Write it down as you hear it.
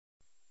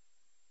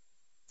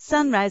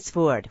Sunrise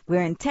Ford,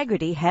 where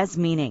integrity has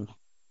meaning.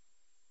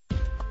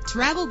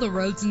 Travel the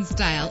roads in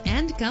style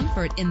and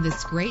comfort in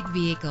this great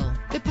vehicle.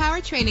 The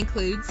powertrain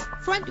includes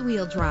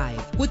front-wheel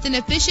drive with an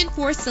efficient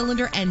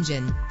 4-cylinder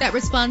engine that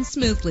responds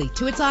smoothly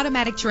to its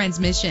automatic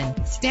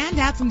transmission. Stand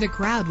out from the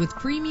crowd with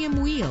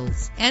premium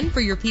wheels. And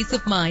for your peace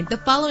of mind, the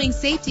following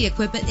safety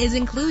equipment is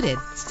included: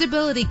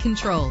 stability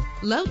control,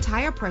 low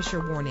tire pressure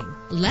warning.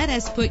 Let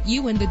us put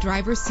you in the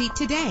driver's seat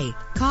today.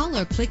 Call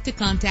or click to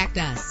contact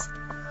us.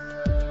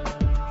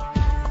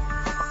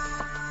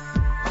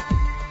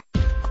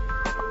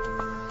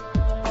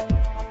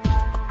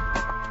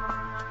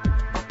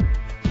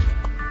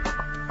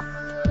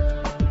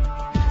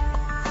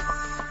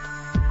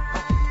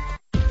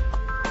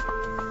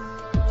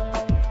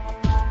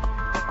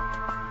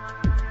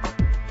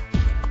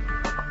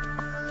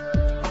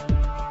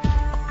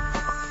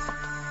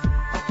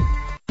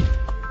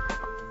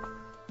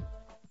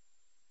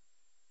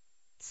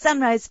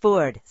 Sunrise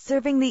Ford,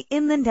 serving the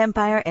Inland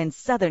Empire and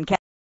Southern California.